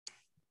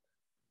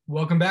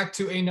Welcome back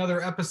to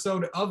another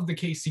episode of the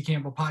Casey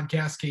Campbell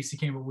Podcast. Casey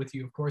Campbell with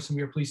you, of course, and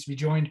we are pleased to be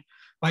joined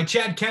by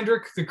Chad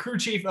Kendrick, the crew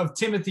chief of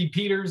Timothy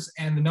Peters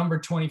and the number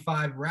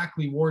 25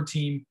 Rackley WAR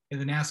team in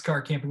the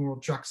NASCAR Camping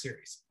World Truck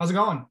Series. How's it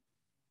going?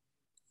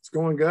 It's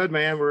going good,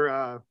 man.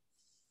 We're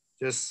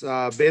just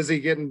busy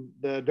getting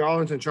the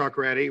Darlington truck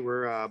ready.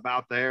 We're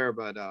about there,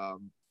 but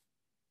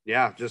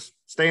yeah, just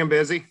staying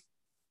busy.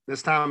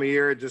 This time of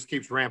year, it just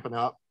keeps ramping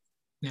up.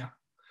 Yeah.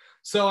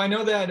 So I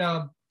know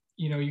that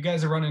you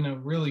guys are running a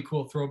really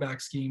cool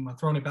throwback scheme. I'm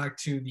throwing it back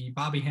to the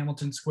Bobby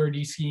Hamilton Square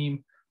D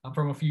scheme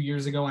from a few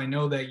years ago. I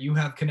know that you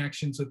have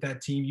connections with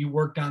that team. You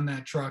worked on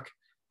that truck.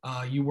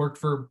 You worked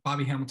for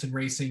Bobby Hamilton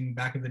Racing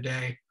back in the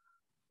day.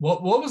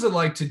 What was it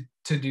like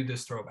to do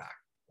this throwback?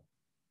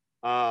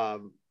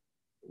 Well,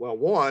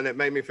 one, it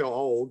made me feel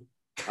old.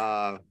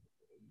 Not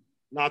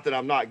that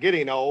I'm not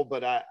getting old,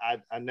 but I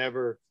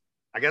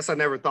guess I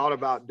never thought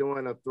about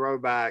doing a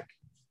throwback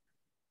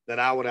that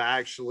I would have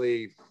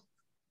actually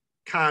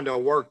kind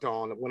of worked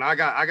on. When I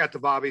got to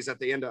Bobby's at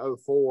the end of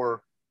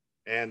 04,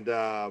 and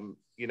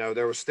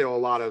there was still a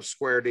lot of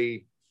Square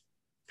D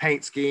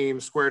paint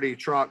schemes, Square D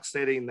trucks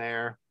sitting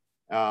there,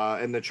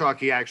 and the truck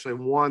he actually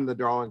won the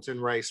Darlington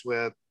race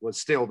with was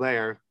still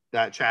there,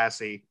 that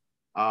chassis.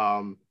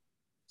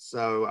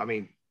 So I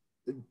mean,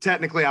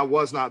 technically I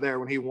was not there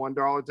when he won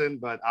Darlington,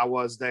 but I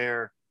was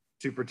there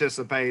to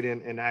participate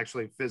in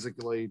actually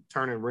physically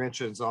turning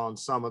wrenches on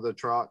some of the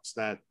trucks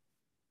that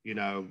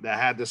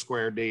had the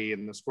Square D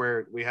and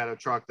we had a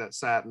truck that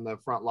sat in the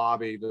front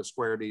lobby, the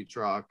Square D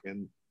truck.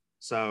 And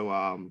so,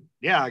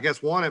 I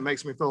guess one, it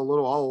makes me feel a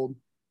little old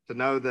to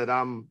know that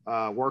I'm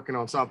working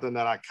on something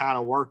that I kind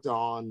of worked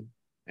on,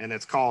 and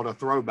it's called a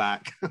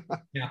throwback.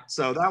 Yeah.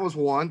 So that was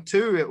one.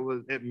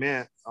 Two, it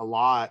meant a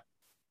lot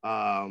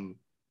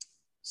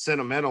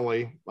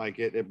sentimentally. Like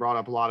it brought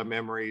up a lot of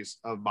memories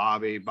of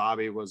Bobby.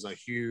 Bobby was a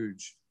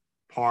huge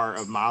part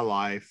of my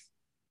life.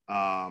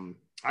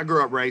 I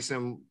grew up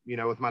racing,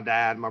 with my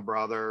dad, my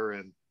brother,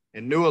 and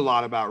knew a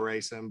lot about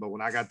racing. But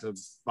when I got to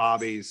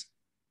Bobby's,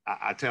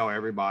 I tell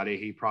everybody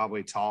he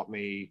probably taught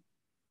me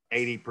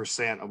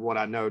 80% of what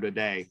I know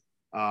today.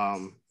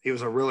 He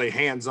was a really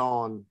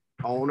hands-on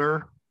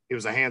owner. He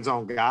was a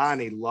hands-on guy,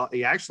 and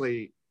he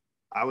actually,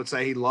 I would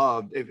say he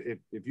loved,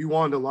 if you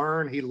wanted to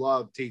learn, he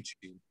loved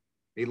teaching.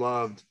 He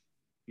loved,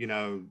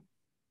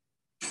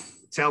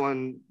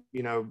 telling,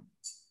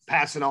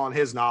 passing on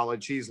his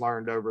knowledge he's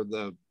learned over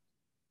the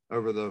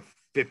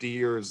 50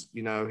 years,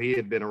 he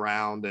had been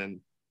around,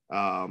 and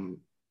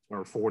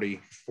or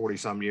 40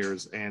 some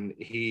years. And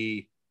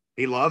he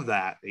loved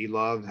that. He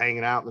loved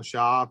hanging out in the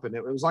shop, and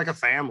it was like a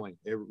family.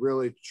 It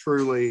really,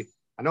 truly,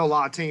 I know a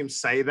lot of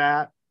teams say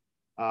that.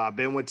 I've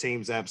been with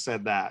teams that have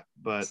said that,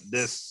 but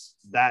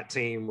that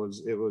team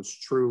was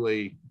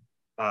truly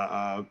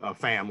a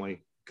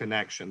family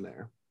connection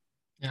there.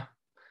 Yeah.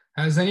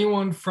 Has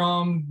anyone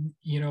from,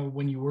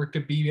 when you worked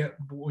at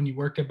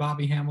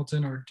Bobby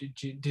Hamilton, or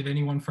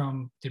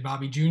did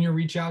Bobby Jr.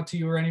 reach out to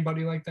you or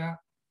anybody like that?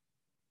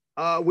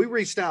 We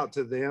reached out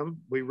to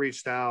them. We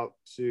reached out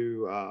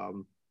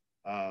to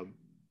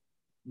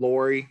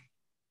Lori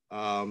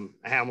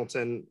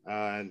Hamilton,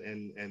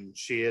 and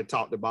she had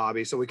talked to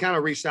Bobby. So we kind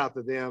of reached out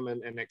to them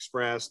and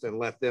expressed and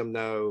let them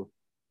know,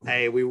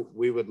 hey, we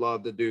would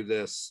love to do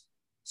this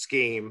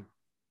scheme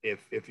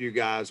if you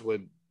guys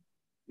would,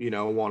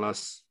 want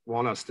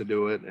us to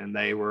do it. And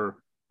they were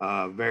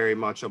very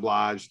much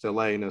obliged to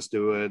letting us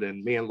do it.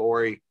 And me and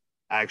Lori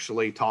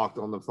actually talked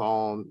on the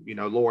phone.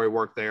 Lori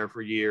worked there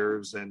for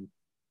years, and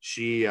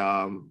she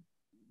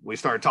we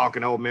started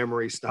talking old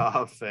memory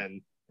stuff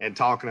and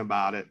talking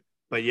about it.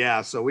 But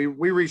yeah, so we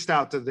reached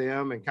out to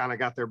them and kind of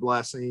got their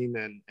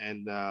blessing,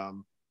 and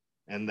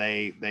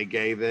they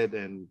gave it,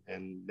 and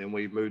then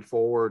we moved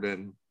forward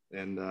and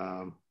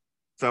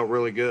felt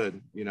really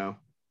good.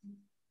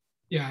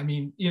 Yeah, I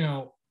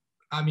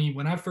mean,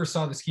 when I first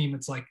saw the scheme,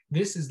 it's like,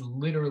 this is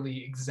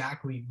literally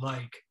exactly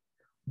like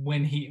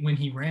when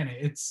he ran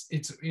it. It's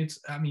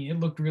I mean, it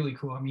looked really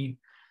cool. I mean,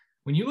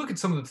 when you look at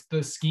some of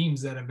the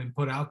schemes that have been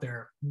put out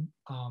there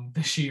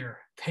this year,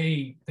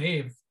 they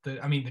have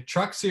the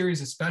truck series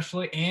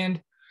especially,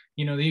 and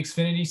the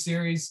Xfinity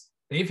series,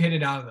 they've hit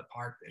it out of the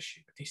park this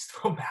year with these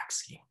throwback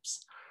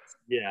schemes.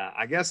 Yeah,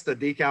 I guess the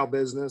decal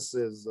business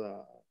is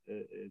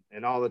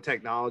and all the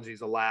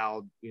technologies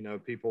allowed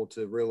people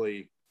to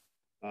really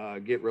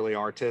get really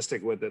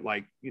artistic with it.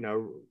 Like,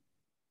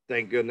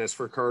 thank goodness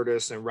for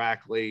Curtis and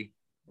Rackley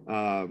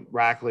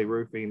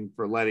Roofing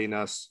for letting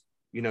us,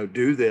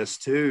 do this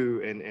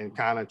too, and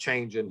kind of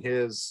changing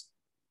his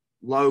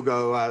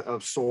logo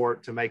of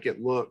sort to make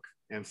it look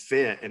and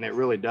fit. And it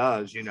really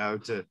does,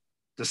 to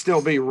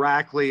still be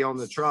Rackley on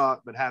the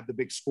truck, but have the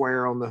big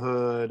square on the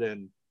hood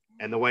and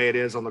the way it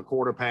is on the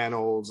quarter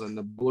panels and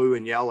the blue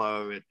and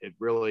yellow, it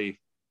really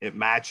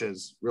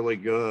matches really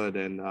good.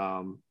 And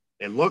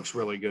it looks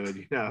really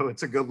good.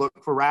 It's a good look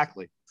for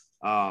Rackley.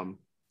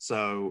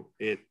 So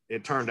it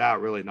turned out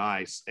really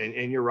nice.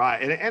 And you're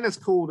right. And it's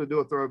cool to do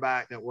a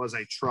throwback that was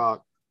a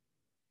truck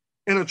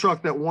in a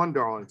truck that won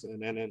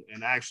Darlington,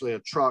 and actually a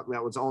truck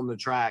that was on the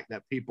track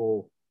that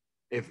people,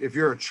 if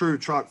you're a true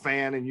truck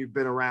fan and you've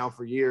been around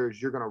for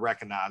years, you're going to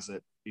recognize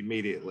it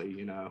immediately.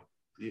 You know,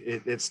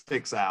 it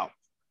sticks out.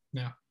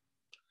 Yeah.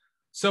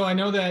 So I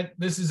know that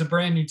this is a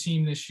brand new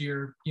team this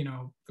year. You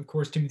know, of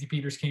course, Timothy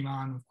Peters came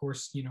on. Of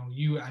course, you know,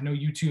 I know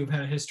you two have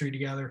had a history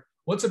together.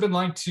 What's it been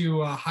like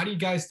to, how do you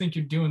guys think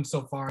you're doing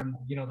so far in,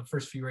 you know, the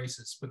first few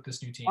races with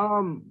this new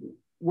team?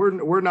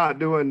 We're not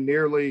doing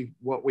nearly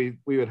what we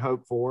would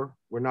hope for.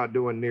 We're not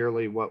doing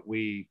nearly what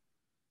we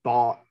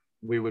thought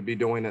we would be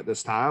doing at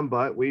this time,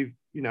 but we've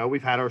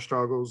had our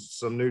struggles,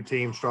 some new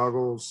team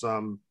struggles,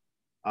 some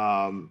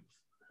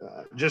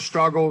just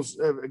struggles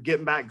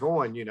getting back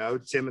going. You know,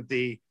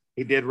 Timothy,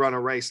 he did run a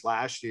race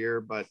last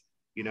year, but,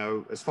 you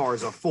know, as far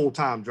as a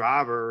full-time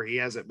driver, he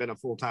hasn't been a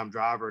full-time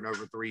driver in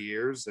over 3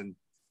 years. And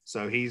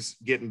so he's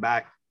getting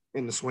back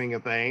in the swing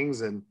of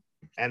things. And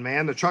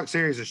man, the truck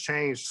series has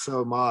changed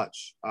so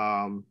much.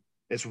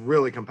 It's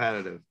really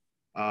competitive.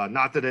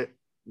 Not that it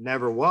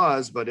never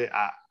was, but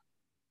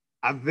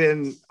I've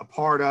been a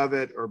part of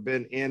it or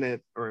been in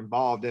it or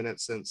involved in it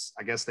since,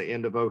 I guess, the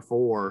end of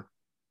 2004.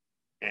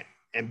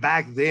 And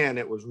back then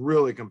it was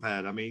really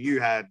competitive. I mean, you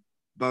had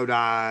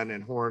Bodine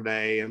and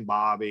Hornaday and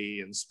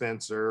Bobby and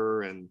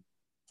Spencer and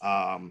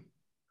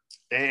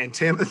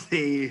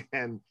Timothy,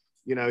 and,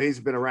 you know, he's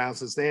been around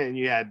since then.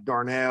 You had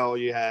Darnell,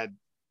 you had,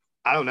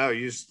 I don't know,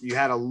 you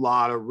had a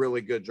lot of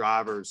really good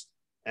drivers,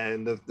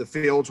 and the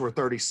fields were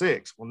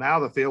 36. Well, now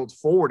the field's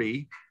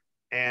 40,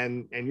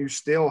 and you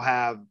still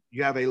have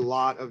a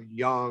lot of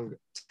young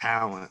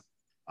talent.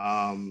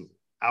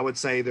 I would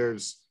say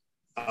there's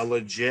a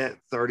legit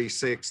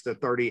 36 to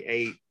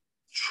 38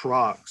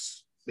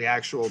 trucks, the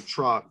actual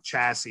truck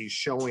chassis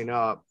showing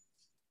up,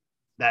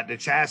 that the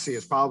chassis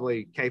is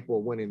probably capable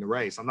of winning the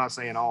race. I'm not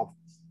saying all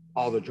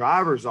the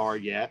drivers are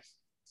yet,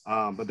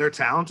 but they're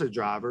talented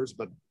drivers,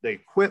 but the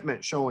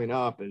equipment showing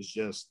up is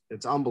just,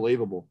 it's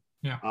unbelievable.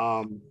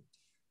 Yeah.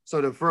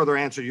 So to further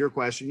answer your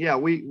question, yeah,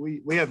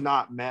 we have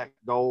not met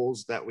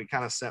goals that we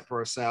kind of set for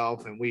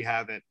ourselves, and we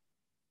haven't,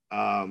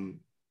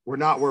 we're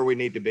not where we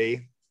need to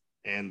be.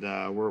 And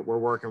we're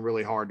working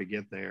really hard to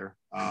get there.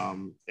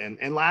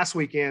 And last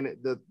weekend,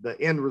 the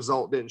end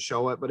result didn't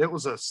show it, but it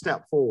was a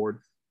step forward.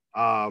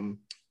 The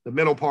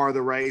middle part of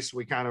the race,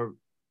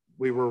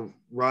 we were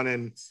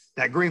running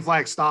that green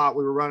flag stop.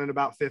 We were running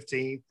about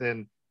 15th,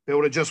 and if it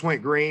would have just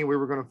went green, we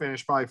were going to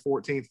finish probably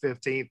 14th,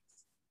 15th.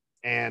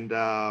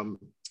 And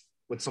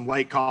with some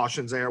late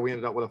cautions there, we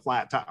ended up with a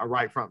flat tire, a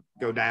right front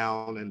go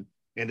down, and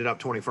ended up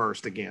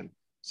 21st again.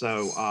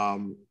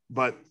 So,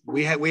 but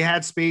we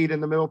had speed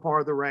in the middle part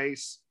of the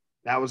race.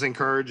 That was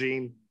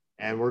encouraging,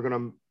 and we're going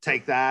to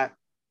take that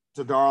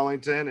to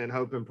Darlington and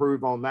hope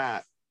improve on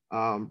that.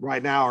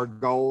 Right now, our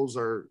goals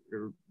are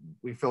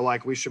we feel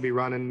like we should be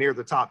running near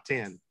the top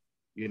 10.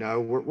 You know,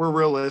 we're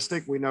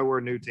realistic. We know we're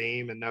a new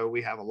team and know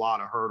we have a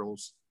lot of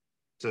hurdles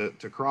to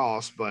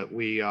cross, but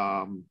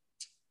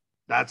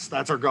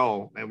that's our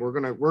goal, and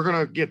we're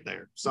gonna get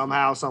there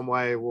somehow, some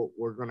way.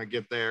 We're gonna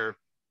get there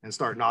and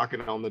start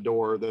knocking on the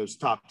door of those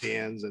top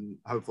 10s, and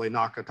hopefully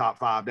knock a top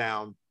 5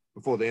 down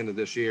before the end of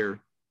this year.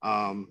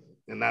 And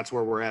that's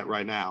where we're at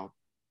right now.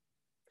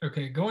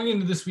 Okay, going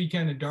into this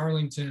weekend at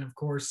Darlington, of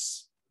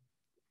course,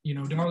 you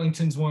know,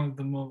 Darlington's one of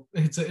the most,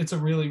 it's a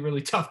really,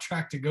 really tough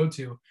track to go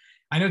to.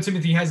 I know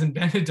Timothy hasn't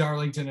been to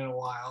Darlington in a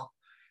while.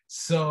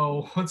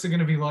 So what's it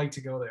going to be like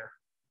to go there?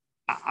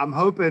 I'm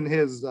hoping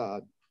his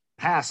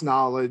past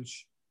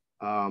knowledge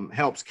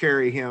helps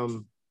carry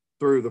him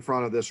through the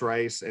front of this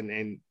race.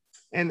 And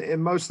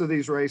in most of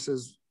these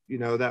races, you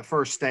know, that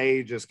first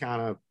stage is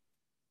kind of,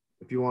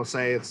 if you want to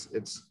say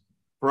it's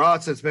for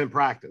us, it's been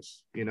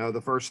practice. You know,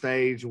 the first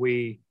stage,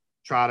 we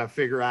try to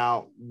figure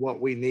out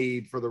what we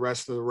need for the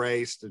rest of the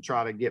race to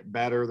try to get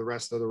better the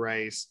rest of the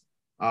race.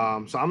 So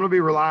I'm going to be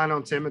relying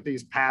on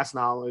Timothy's past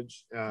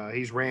knowledge.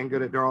 He's ran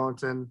good at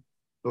Darlington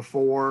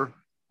before,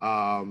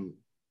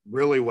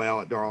 really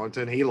well at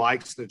Darlington. He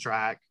likes the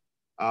track.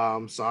 So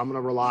I'm going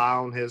to rely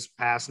on his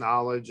past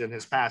knowledge and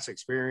his past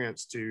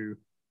experience to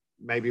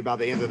maybe by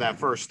the end of that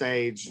first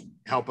stage,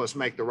 help us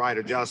make the right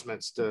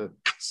adjustments to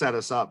set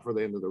us up for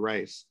the end of the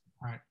race.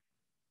 All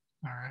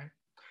right.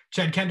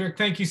 Chad Kendrick,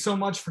 thank you so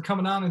much for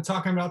coming on and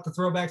talking about the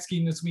throwback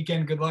scheme this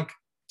weekend. Good luck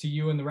to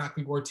you and the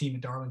Rackley WAR team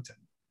in Darlington.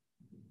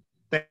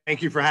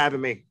 Thank you for having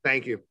me.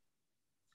 Thank you.